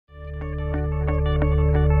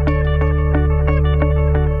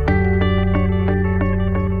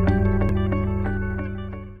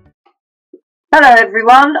Hello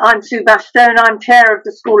everyone, I'm Sue Bastone, I'm Chair of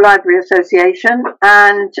the School Library Association,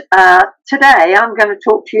 and today I'm going to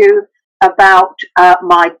talk to you about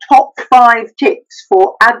my top 5 tips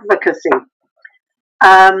for advocacy.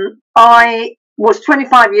 I was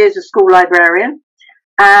 25 years a school librarian,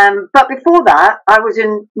 but before that I was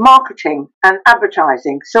in marketing and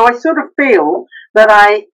advertising, so I sort of feel that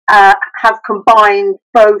I have combined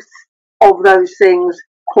both of those things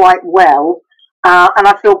quite well. And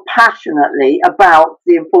I feel passionately about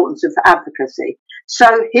the importance of advocacy.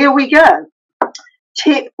 So here we go.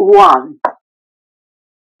 Tip 1.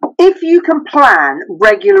 If you can plan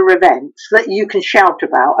regular events that you can shout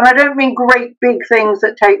about, and I don't mean great big things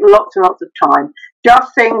that take lots and lots of time,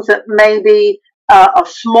 just things that maybe are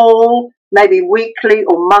small, maybe weekly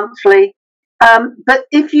or monthly. But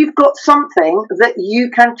if you've got something that you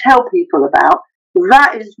can tell people about,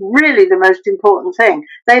 that is really the most important thing.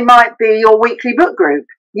 They might be your weekly book group.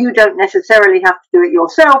 You don't necessarily have to do it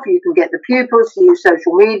yourself. You can get the pupils to use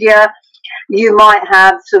social media. You might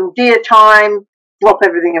have some dear time, drop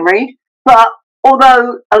everything and read. But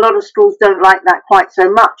although a lot of schools don't like that quite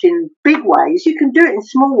so much in big ways, you can do it in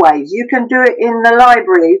small ways. You can do it in the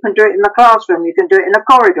library. You can do it in the classroom. You can do it in a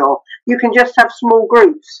corridor. You can just have small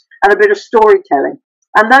groups and a bit of storytelling.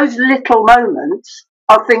 And those little moments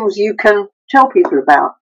are things you can tell people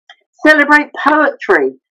about. Celebrate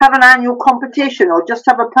poetry, have an annual competition or just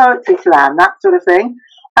have a poetry slam, that sort of thing,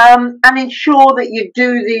 and ensure that you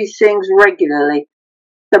do these things regularly.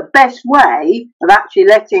 The best way of actually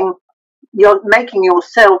making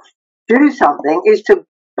yourself do something is to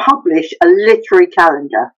publish a literary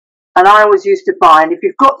calendar. And I always used to find if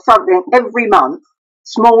you've got something every month,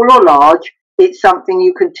 small or large, it's something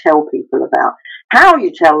you can tell people about. How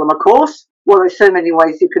you tell them, of course, well, there's so many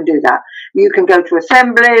ways you can do that. You can go to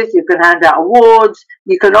assemblies, you can hand out awards,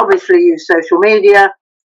 you can obviously use social media,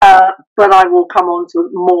 but I will come on to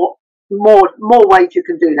more ways you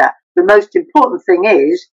can do that. The most important thing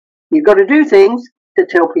is you've got to do things to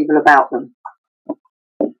tell people about them.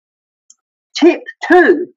 Tip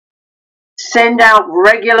 2, send out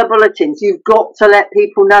regular bulletins. You've got to let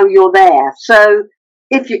people know you're there. So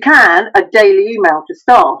if you can, a daily email to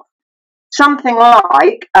staff. Something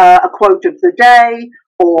like a quote of the day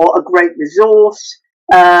or a great resource.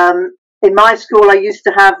 In my school, I used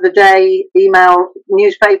to have the day email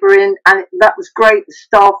newspaper in, and that was great. The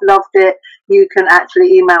staff loved it. You can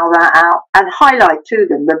actually email that out and highlight to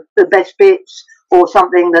them the best bits or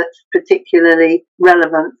something that's particularly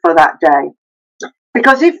relevant for that day.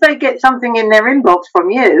 Because if they get something in their inbox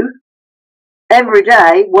from you every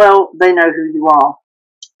day, well, they know who you are.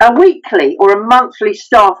 A weekly or a monthly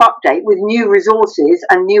staff update with new resources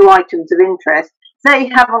and new items of interest, they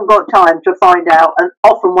haven't got time to find out and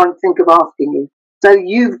often won't think of asking you. So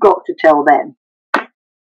you've got to tell them.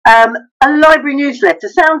 A library newsletter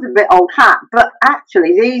sounds a bit old hat, but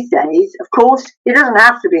actually these days, of course, it doesn't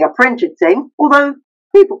have to be a printed thing, although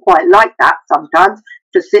people quite like that sometimes,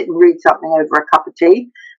 to sit and read something over a cup of tea.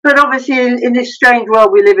 But obviously in this strange world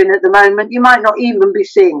we live in at the moment, you might not even be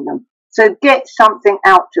seeing them. So get something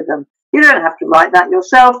out to them. You don't have to write that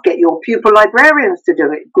yourself. Get your pupil librarians to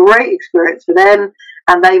do it. Great experience for them,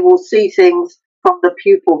 and they will see things from the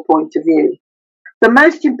pupil point of view. The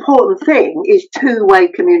most important thing is two-way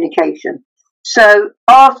communication. So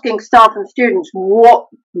asking staff and students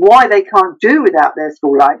why they can't do without their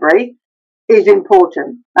school library is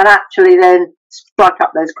important, and actually then strike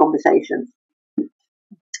up those conversations.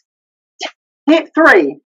 Tip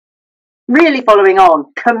 3. Really following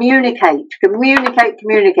on, communicate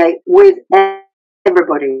with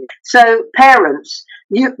everybody. So parents,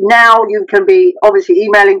 you can be obviously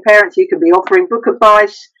emailing parents, you can be offering book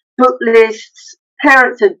advice, book lists.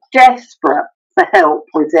 Parents are desperate for help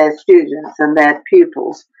with their students and their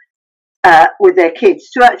pupils, with their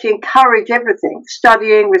kids, to actually encourage everything,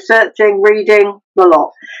 studying, researching, reading, the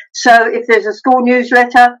lot. So if there's a school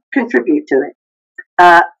newsletter, contribute to it.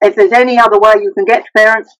 If there's any other way you can get to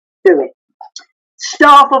parents, do it.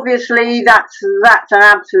 Staff, obviously, that's an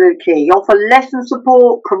absolute key. Offer lesson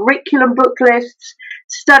support, curriculum book lists,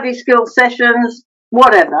 study skills sessions,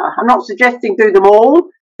 whatever. I'm not suggesting do them all.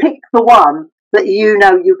 Pick the one that you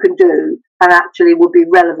know you can do and actually will be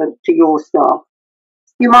relevant to your staff.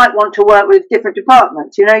 You might want to work with different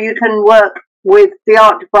departments. You know, you can work with the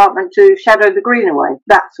art department to shadow the green away,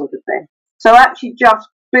 that sort of thing. So actually just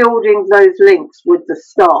building those links with the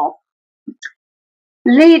staff.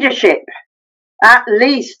 Leadership. At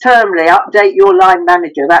least termly update your line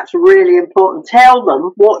manager. That's really important. Tell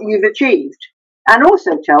them what you've achieved and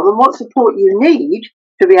also tell them what support you need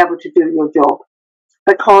to be able to do your job,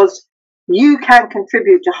 because you can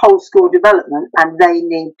contribute to whole school development and they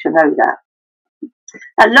need to know that.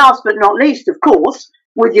 And last but not least, of course,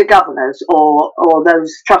 with your governors or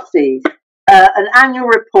those trustees, an annual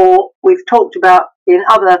report we've talked about in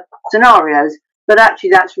other scenarios, but actually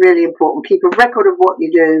that's really important. Keep a record of what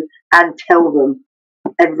you do and tell them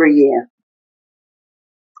every year.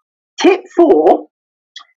 Tip 4,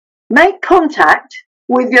 make contact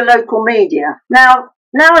with your local media. Now,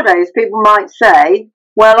 nowadays people might say,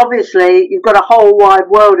 well, obviously you've got a whole wide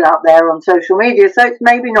world out there on social media, so it's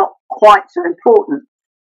maybe not quite so important.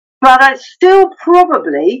 But it's still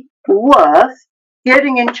probably worth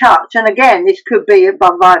getting in touch, and again, this could be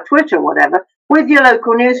via Twitter or whatever, with your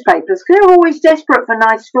local newspapers, because they're always desperate for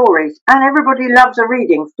nice stories, and everybody loves a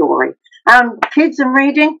reading story. And kids and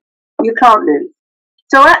reading, you can't lose.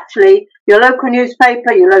 So actually, your local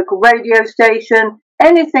newspaper, your local radio station,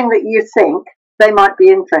 anything that you think they might be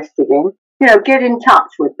interested in, get in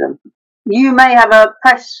touch with them. You may have a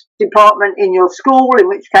press department in your school, in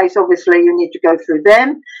which case, obviously, you need to go through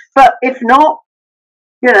them. But if not,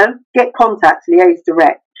 get contact, liaise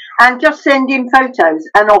direct. And just send in photos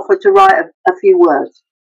and offer to write a few words.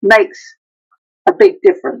 Makes a big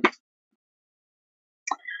difference.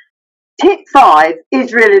 Tip 5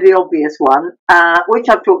 is really the obvious one, which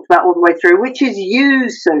I've talked about all the way through, which is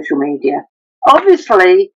use social media.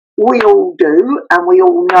 Obviously, we all do, and we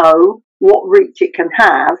all know what reach it can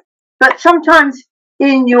have. But sometimes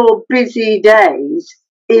in your busy days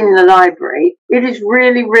in the library, it is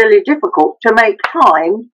really, really difficult to make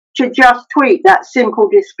time to just tweet that simple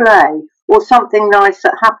display or something nice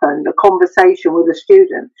that happened, a conversation with a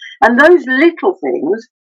student. And those little things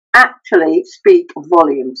actually speak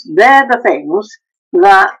volumes. They're the things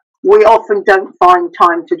that we often don't find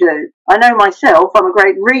time to do. I know myself, I'm a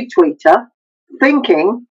great retweeter,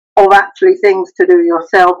 thinking of actually things to do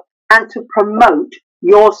yourself and to promote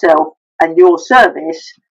yourself and your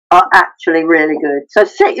service are actually really good. So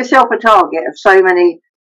set yourself a target of so many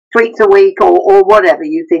tweets a week or whatever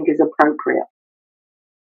you think is appropriate.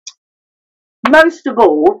 Most of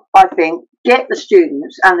all, I think, get the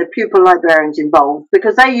students and the pupil librarians involved,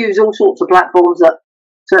 because they use all sorts of platforms that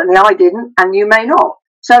certainly I didn't and you may not.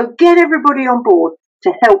 So get everybody on board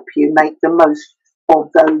to help you make the most of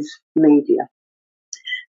those media.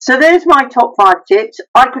 So there's my top 5 tips.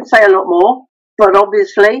 I could say a lot more, but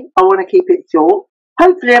obviously I want to keep it short.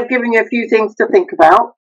 Hopefully I've given you a few things to think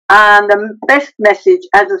about. And the best message,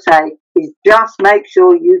 as I say, is just make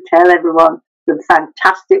sure you tell everyone the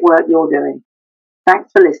fantastic work you're doing.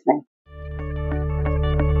 Thanks for listening.